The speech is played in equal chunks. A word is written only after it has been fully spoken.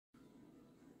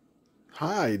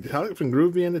Hi, Alec from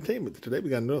Groovy Entertainment. Today we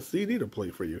got another CD to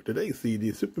play for you. Today's CD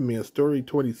is Superman Story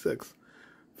 26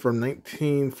 from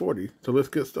 1940. So let's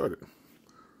get started.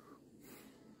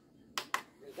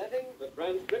 Presenting the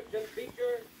transcription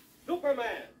feature,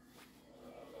 Superman.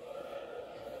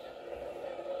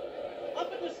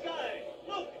 Up in the sky,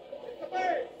 look, it's a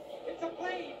bird, it's a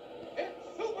plane,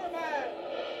 it's Superman.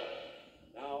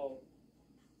 Now,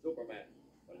 Superman.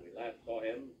 When we last saw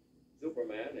him,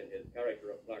 Superman, in his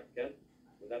character of Clark Kent,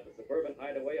 was at the suburban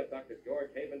hideaway of Dr.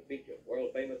 George Haven Beecham,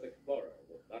 world-famous explorer,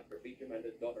 with Dr. Beecham and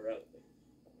his daughter Elsie.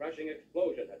 A crashing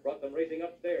explosion had brought them racing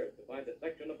upstairs to find a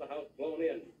section of the house blown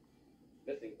in.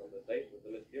 Missing from the safe was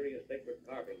the mysterious sacred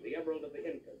carving, the Emerald of the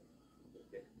Incas, which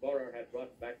the explorer had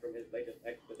brought back from his latest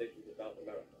expedition to South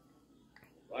America.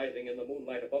 Rising in the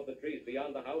moonlight above the trees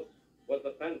beyond the house was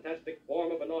the fantastic form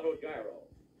of an autogyro.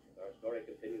 As our story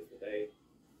continues today,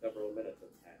 several minutes have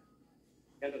passed.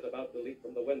 Kent is about to leap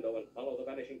from the window and follow the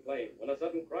vanishing plane when a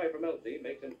sudden cry from Elsie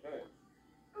makes him turn.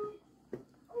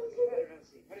 What's the matter,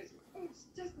 Elsie? What is it? Oh, it's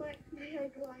just my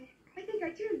ankle. I think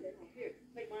I turned it. Oh, here,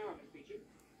 take my arm, Miss Beecham.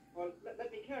 Or let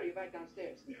me carry you back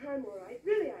downstairs. I'm all right.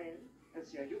 Really, I am.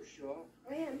 Elsie, are you sure?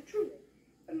 I am, truly.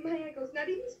 My ankle's not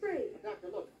even sprained.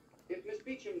 Doctor, look, if Miss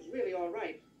Beecham's really all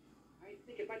right, I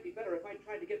think it might be better if I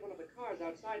tried to get one of the cars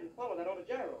outside and follow that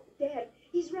autogyro. Dad,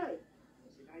 he's right.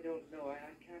 Elsie, I don't know. I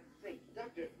can't think.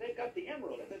 Doctor, they've got the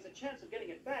emerald, and there's a chance of getting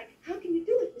it back. How can you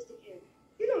do it, Mr. Kent?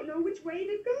 You don't know which way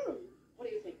they've gone. What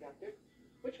do you think, Doctor?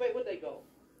 Which way would they go?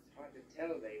 It's hard to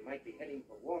tell. They might be heading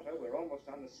for water. We're almost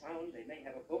on the Sound. They may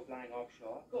have a boat lying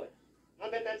offshore. Good. I'll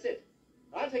bet that's it.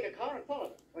 I'll take a car and follow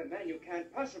them. Well, man, you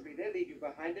can't possibly. They'll leave you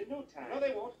behind in no time. No,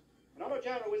 they won't. An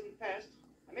autogyro isn't fast.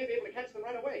 I may be able to catch them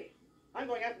right away. I'm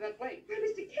going after that plane. Why,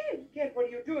 Mr. Kent? Kent, what are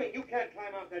you doing? You can't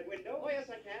climb out that window. Oh, yes,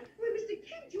 I can. Why, Mr.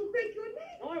 Kent, you'll break your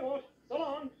neck. No, I won't. So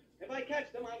long. If I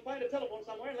catch them, I'll find a telephone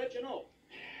somewhere and let you know.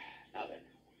 Now then,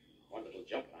 one little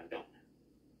jump and I'm done.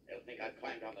 They'll think I've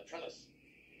climbed on the trellis.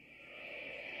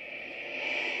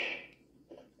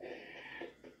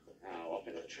 Now, up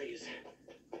into the trees,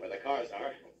 where the cars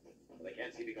are, so they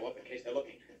can't see me go up in case they're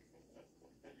looking.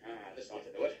 This ought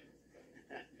to do it.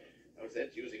 No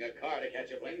sense using a car to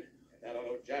catch a plane. If that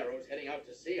autogyro's heading out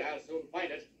to sea, I'll soon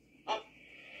find it. Up,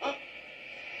 up,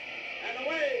 and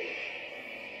away!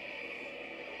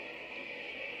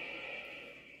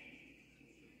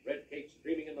 Red cape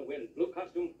streaming in the wind, blue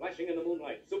costume flashing in the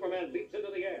moonlight. Superman leaps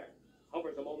into the air,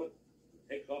 hovers a moment, and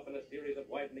takes off in a series of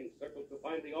widening circles to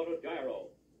find the autogyro,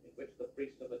 in which the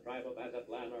priests of the tribe of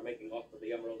Azatlan are making off for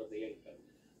the Emerald of the Incas.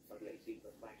 Suddenly he sees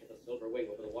the flash of a silver wing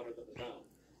over the waters of the Sound,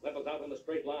 levels out in a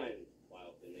straight line,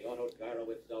 while in the autogyro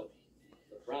itself,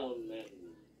 the brown men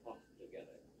talk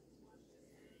together.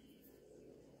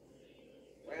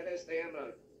 Where is the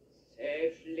emerald?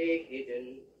 Safely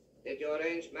hidden. Did you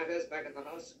arrange matters back at the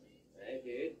house? I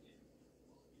did.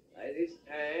 By this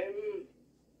time,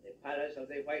 the palace of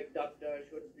the White Doctor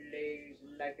should blaze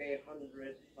like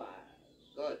 100 fires.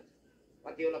 Good.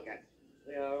 What do you look at?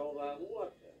 We are over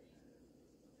water.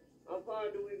 How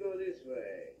far do we go this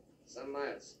way? Some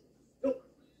miles. Look,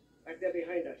 back there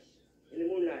behind us, in the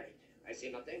moonlight. I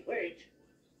see nothing. Wait.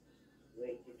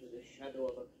 Wait into the shadow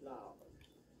of a cloud.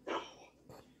 Now,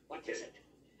 what is it?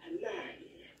 A man.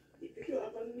 The figure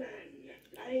of a man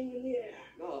flying in the air.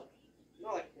 No,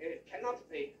 it cannot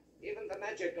be. Even the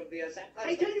magic of the Azatlan.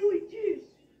 I tell you it is.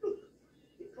 Look,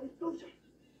 it comes closer.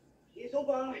 He is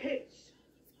over our heads.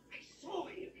 I saw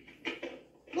him.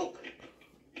 Look,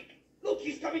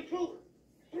 he's coming through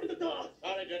the door.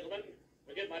 Sorry, gentlemen.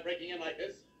 Forgive my breaking in like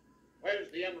this.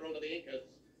 Where's the Emerald of the Incas?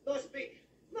 No speak,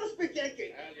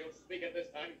 Yankee. Well, you'll speak it this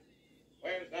time.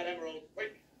 Where's that emerald?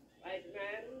 Quick! White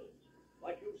man,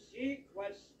 what you seek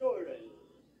was stolen.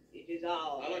 It is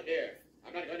ours. Now look here.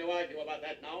 I'm not going to argue about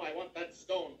that now. I want that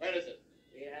stone. Where is it?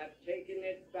 We have taken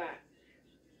it back.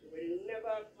 You will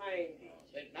never find it.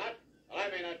 Think not? Well,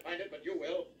 I may not find it, but you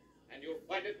will. And you'll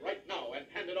find it right now and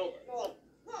hand it over.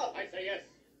 No. I say yes.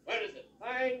 Where is it?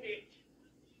 Find it.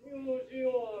 Use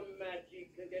your magic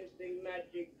against the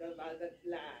magic of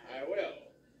Azatlan. I will.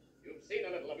 You've seen a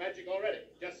little of magic already.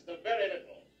 Just a very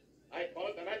little. I call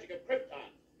it the magic of Krypton.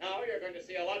 Now you're going to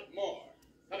see a lot more.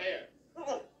 Come here.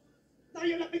 No,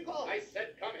 you let me go. I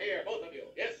said come here, both of you.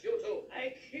 Yes, you too.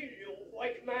 I kill you,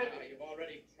 white man. Now, you've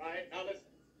already tried. Now listen.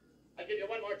 I'll give you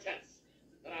one more chance.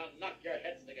 Then I'll knock your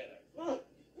heads together. No.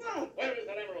 Where is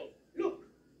that emerald?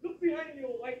 Look behind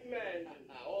you, white man.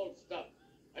 Now, old stuff.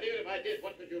 And even if I did,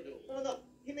 what could you do? No,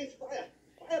 he means fire.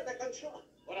 Fire back on shore.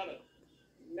 What of it?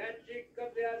 Magic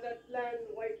of the Azatlan,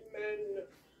 white man.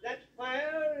 That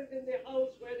fire is in the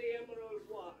house where the emerald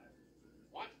was.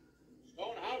 What?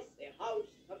 Stone house? The house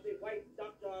of the White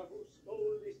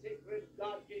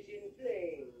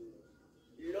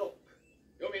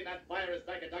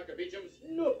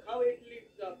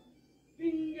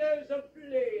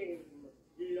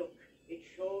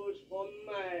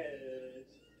Miles.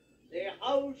 The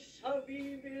house of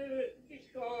evil is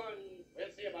gone. We'll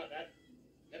see about that.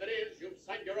 If it is, you've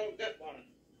signed your own death warrant.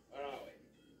 Where are we?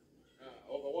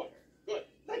 Over water. Good.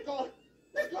 Let go!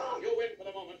 Let go! You win for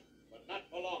the moment, but not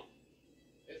for long.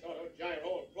 This auto gyro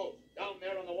will float down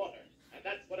there on the water, and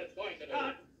that's what it's going to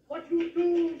do. What you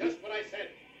do? Just what I said.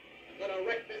 I'm going to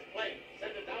wreck this plane,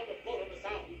 send it down to float on the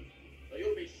sound. So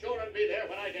you'll be sure and be there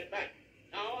when I get back.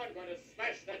 Now I'm going to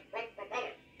smash that front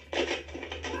propeller. There.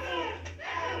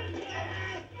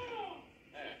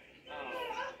 Now,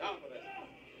 down with it.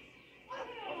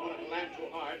 Don't want it to land too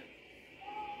hard.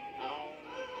 Down.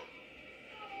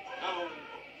 Down.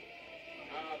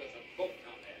 There's a boat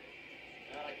down there.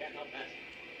 Well, I can't help that.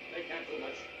 They can't do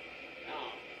much.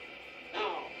 Now.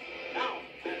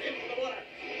 And into the water.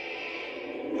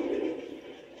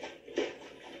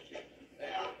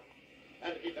 There.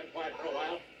 That'll keep them quiet for a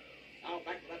while. Now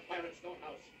back to that pirate stone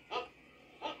house. Up.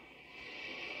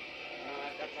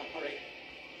 I've got to hurry.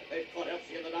 If they've caught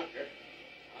Elsie and the doctor,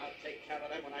 I'll take care of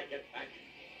them when I get back.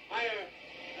 Higher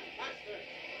and faster.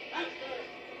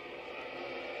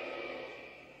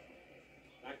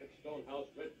 Back at Stonehouse,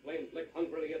 red flames lick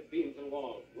hungrily at beams and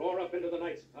walls, roar up into the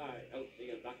night sky. Elsie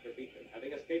and Dr. Beecham,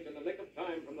 having escaped in the nick of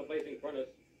time from the blazing furnace,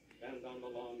 stand on the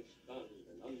lawn stunned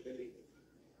and unbelieving.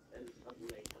 Then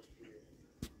suddenly, Elsie...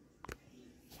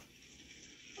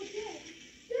 Oh, Dad!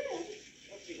 Dad!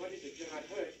 Elsie, what is it? You're not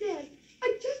hurt. Dad,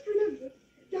 I just remembered.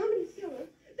 Down in the cellar,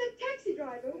 that taxi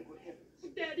driver. Oh, good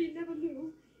heavens. Daddy never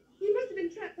knew. He must have been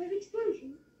trapped by the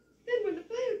explosion. Then when the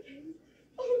fire came,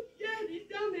 oh, Daddy's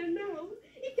down there now.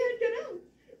 He can't get out.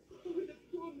 Oh, the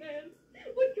poor man.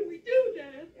 What can we do,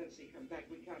 Dad? Elsie, come back.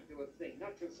 We can't do a thing.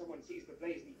 Not till someone sees the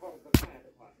blaze and calls the fire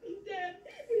department. Dad,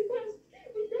 we must.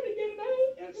 We've got to get him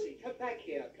out. Elsie, come back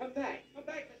here. Come back. Come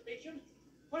back, Miss Beecham.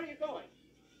 Where are you going?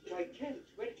 Why, Kent,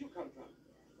 where did you come from?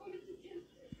 Oh, Mr. Kent,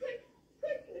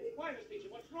 quickly. Why, Miss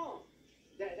Beecham? What's wrong?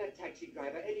 That taxi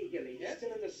driver, Eddie Gilly, he's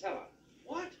still in the cellar.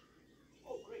 What?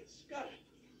 Oh, great Scott.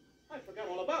 I forgot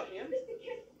all about him. Mr.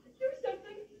 Kent, do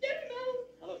something. Get him out.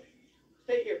 Now, look.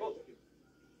 Stay here, both of you.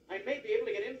 I may be able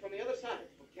to get in from the other side.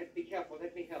 Oh, Kent, be careful.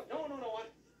 Let me help. No. What?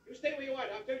 You stay where you are,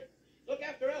 Doctor. Look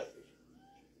after Elsie.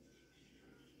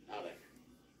 Now then.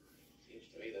 Seems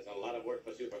to me there's a lot of work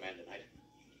for Superman tonight.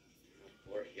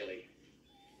 Oh, poor Gilly.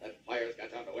 That fire's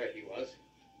got down to where he was.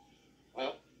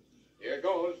 Well, here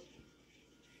goes.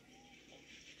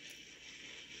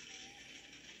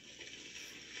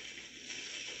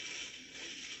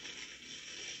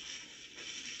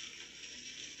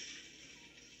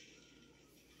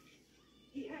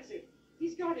 He has him.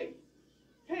 He's got him.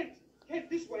 Kent,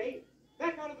 this way.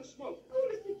 Back out of the smoke. Oh,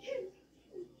 Mr. Kent.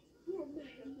 Poor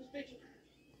man. Miss Beecham,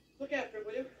 look after him,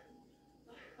 will you?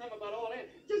 I'm about all in.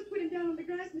 Just put him down on the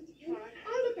grass, Mr. Kent. All right.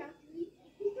 I'll look after him.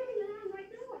 He's coming around right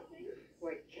now, I think.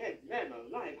 Why, Kent, man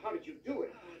alive, how did you do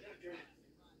it? Doctor,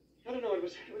 I don't know. It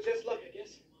was just luck, I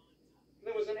guess.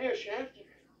 There was an air shaft.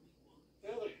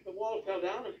 Well, the wall fell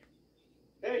down, and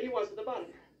there he was at the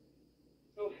bottom.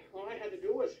 So all I had to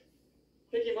do was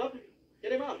pick him up and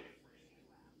get him out.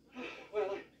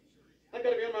 Well, I've got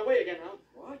to be on my way again now.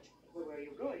 What? Where are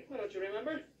you going? Well, don't you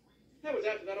remember? That was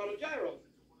after that auto gyro.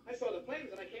 I saw the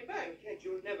flames and I came back. Kent,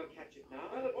 you'll never catch it now.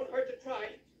 Well, it won't hurt to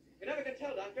try. You never can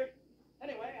tell, Doctor.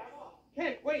 Anyway, I'm off.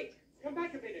 Kent, wait. Come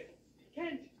back a minute.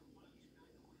 Kent.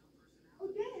 Oh,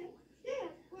 Dad.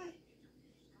 Why?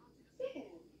 Dad,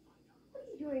 what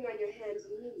are you doing on your hands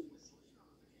and knees?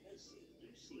 Elsie, do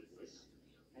you see this?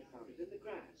 I found it in the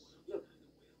grass. Look.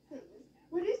 Huh?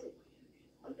 What is it?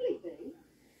 Ugly thing.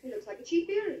 It looks like a cheap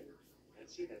earring.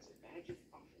 Elsie, that's a badge of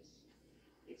office.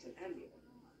 It's an amulet,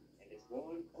 and it's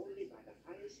worn only by the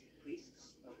highest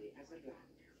priests of the Azatlan.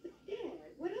 But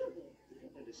Dad, what of it? You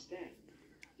don't understand.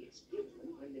 It's given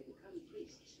them when they become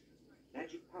priests.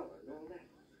 Magic power and all that.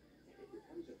 And it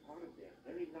becomes a part of their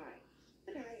very lives.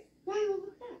 But why all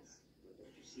the fuss? Well,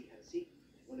 don't you see, Elsie?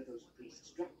 One of those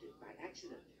priests dropped it by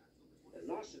accident. The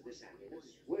loss of this amulet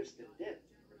is worse than death.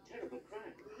 A terrible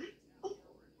crime. What? Oh,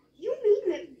 you mean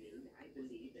that? I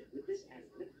believe that with this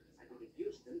amulet, I could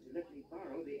induce them to let me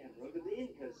borrow the emerald of the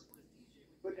Incas.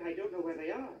 But I don't know where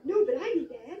they are. No, but I do,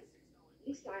 Dad. At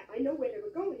least I know where they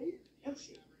were going.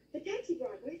 Elsie, The taxi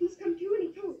driver, he's come to and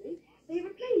he told me they have a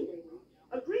plane waiting.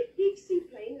 A great big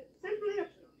seaplane at Central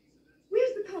Airport.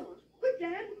 Where's the car? Quick,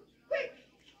 Dad! Quick!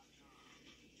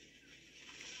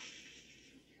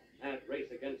 Mad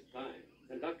race against time.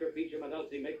 Can Dr. Beecham and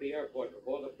Elsie make the airport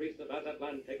before the priests of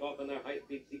Azatlan take off in their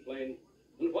high-speed seaplane?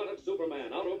 And what of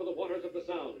Superman out over the waters of the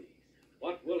Sound?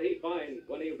 What will he find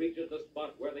when he reaches the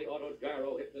spot where the auto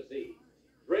gyro hit the sea?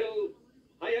 Thrill,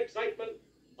 high excitement,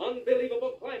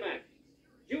 unbelievable climax.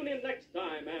 Tune in next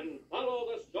time and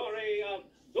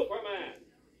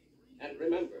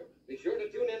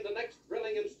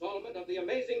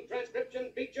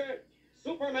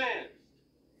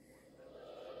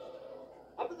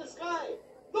sky.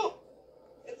 Look!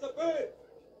 It's a bird.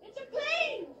 It's a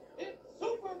plane! It's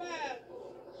Superman!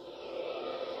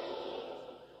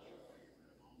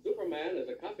 Superman is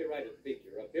a copyrighted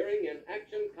feature appearing in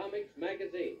Action Comics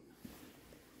magazine.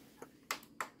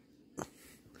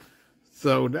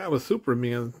 So that was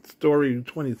Superman Story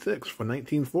 26 for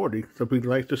 1940. So please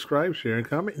like, subscribe, share, and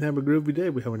comment, and have a groovy day.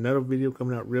 We have another video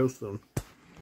coming out real soon.